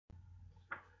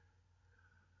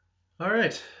All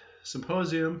right,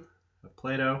 Symposium of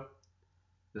Plato.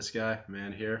 This guy,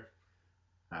 man here,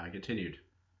 continued.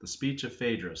 The Speech of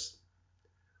Phaedrus.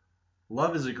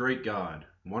 Love is a great god,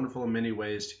 wonderful in many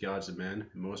ways to gods and men,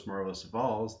 and most marvelous of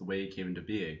all is the way he came into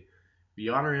being. We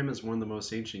honor him as one of the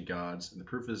most ancient gods, and the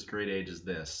proof of his great age is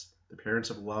this. The parents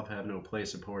of love have no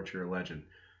place in poetry or legend.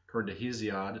 According to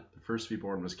Hesiod, the first to be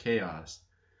born was chaos.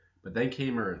 But then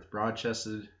came earth,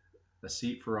 broad-chested, a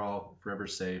seat for all, forever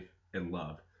safe, and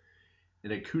love.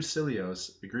 And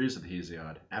Acucilios agrees with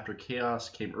Hesiod. After chaos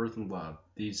came earth and love,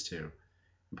 these two.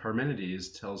 And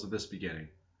Parmenides tells of this beginning.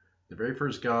 The very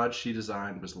first god she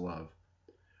designed was love.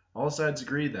 All sides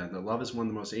agree, then, that love is one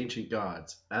of the most ancient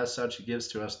gods. As such, he gives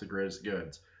to us the greatest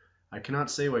goods. I cannot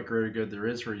say what greater good there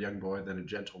is for a young boy than a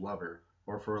gentle lover,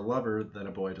 or for a lover than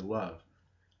a boy to love.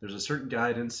 There's a certain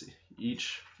guidance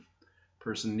each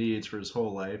person needs for his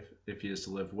whole life if he is to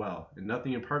live well, and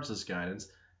nothing imparts this guidance,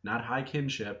 not high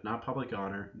kinship, not public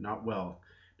honor, not wealth.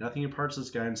 Nothing imparts this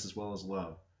guidance as well as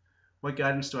love. What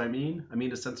guidance do I mean? I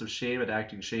mean a sense of shame at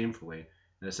acting shamefully,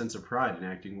 and a sense of pride in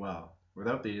acting well.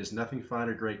 Without these, nothing fine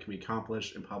or great can be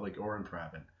accomplished in public or in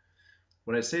private.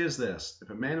 What I say is this: if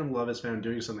a man in love is found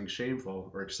doing something shameful,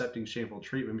 or accepting shameful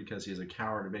treatment because he is a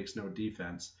coward and makes no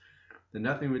defense, then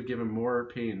nothing would give him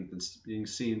more pain than being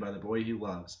seen by the boy he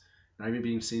loves, not even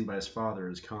being seen by his father or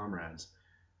his comrades.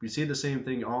 We see the same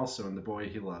thing also in the boy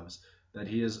he loves, that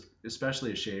he is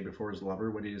especially ashamed before his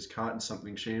lover when he is caught in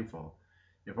something shameful.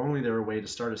 If only there were a way to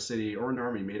start a city or an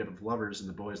army made up of lovers and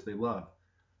the boys they love.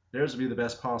 Theirs would be the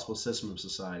best possible system of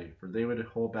society, for they would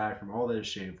hold back from all that is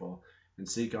shameful and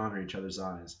seek honor in each other's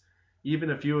eyes. Even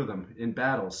a few of them, in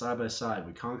battle, side by side,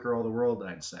 would conquer all the world,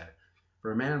 I'd say.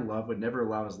 For a man in love would never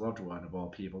allow his loved one, of all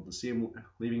people, to see him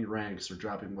leaving ranks or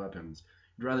dropping weapons.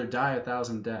 He'd rather die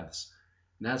 1,000 deaths.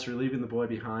 And as for leaving the boy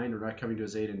behind or not coming to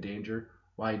his aid in danger,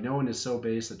 why, no one is so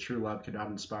base that true love could not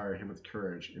inspire him with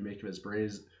courage and make him as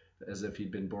brave as if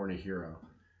he'd been born a hero.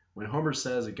 When Homer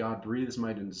says that God breathes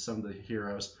might into some of the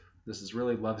heroes, this is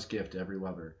really love's gift to every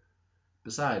lover.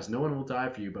 Besides, no one will die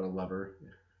for you but a lover,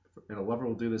 and a lover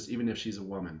will do this even if she's a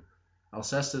woman.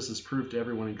 Alcestis is proof to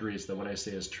everyone in Greece that what I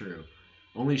say is true.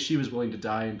 Only she was willing to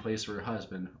die in place of her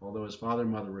husband, although his father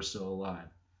and mother were still alive.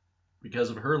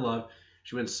 Because of her love,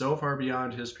 she went so far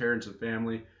beyond his parents and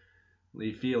family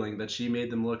feeling that she made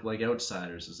them look like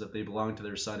outsiders, as if they belonged to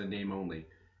their son in name only.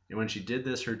 And when she did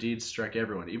this, her deeds struck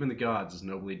everyone, even the gods, as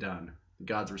nobly done. The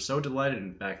gods were so delighted,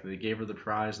 in fact, that they gave her the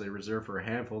prize they reserved for a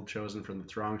handful chosen from the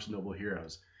throngs of noble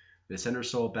heroes. They sent her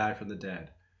soul back from the dead.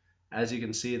 As you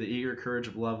can see, the eager courage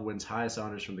of love wins highest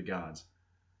honors from the gods.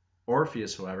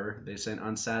 Orpheus, however, they sent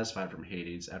unsatisfied from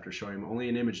Hades, after showing him only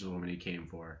an image of the woman he came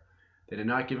for. They did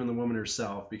not give him the woman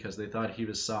herself, because they thought he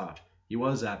was soft. He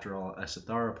was, after all, a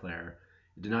cithara player,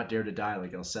 and did not dare to die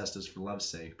like Alcestis for love's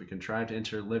sake, but contrived to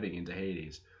enter living into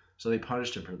Hades. So they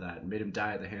punished him for that, and made him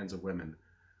die at the hands of women.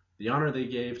 The honor they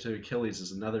gave to Achilles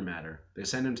is another matter. They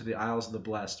sent him to the Isles of the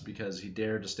Blessed because he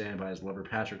dared to stand by his lover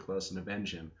Patroclus and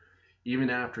avenge him, even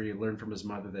after he had learned from his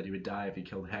mother that he would die if he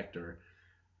killed Hector,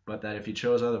 but that if he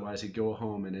chose otherwise he'd go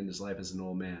home and end his life as an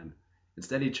old man.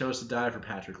 Instead, he chose to die for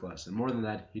Patroclus, and more than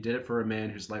that, he did it for a man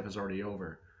whose life was already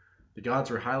over. The gods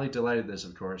were highly delighted at this,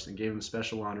 of course, and gave him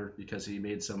special honor because he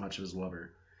made so much of his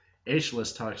lover.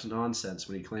 Aeschylus talks nonsense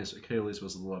when he claims Achilles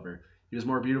was the lover. He was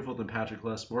more beautiful than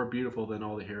Patroclus, more beautiful than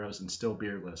all the heroes, and still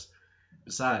beardless.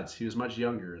 Besides, he was much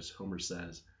younger, as Homer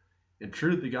says. In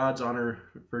truth, the gods honor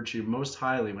virtue most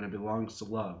highly when it belongs to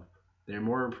love. They are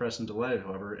more impressed and delighted,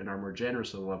 however, and are more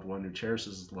generous with the loved one who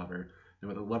cherishes his lover than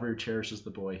with a lover who cherishes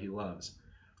the boy he loves.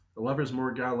 The lover is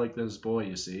more godlike than his boy,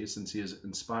 you see, since he is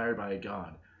inspired by a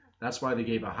god. That's why they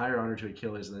gave a higher honor to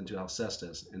Achilles than to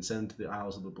Alcestis, and sent him to the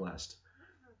Isles of the Blessed.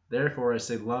 Therefore, I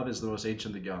say love is the most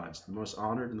ancient of the gods, the most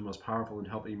honored and the most powerful in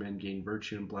helping men gain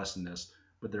virtue and blessedness,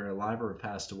 whether they're alive or have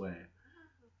passed away.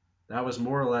 That was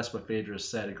more or less what Phaedrus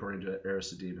said, according to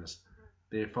Aristodemus.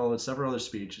 They followed several other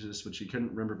speeches, which he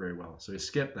couldn't remember very well, so he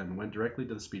skipped them and went directly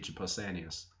to the speech of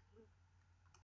Pausanias.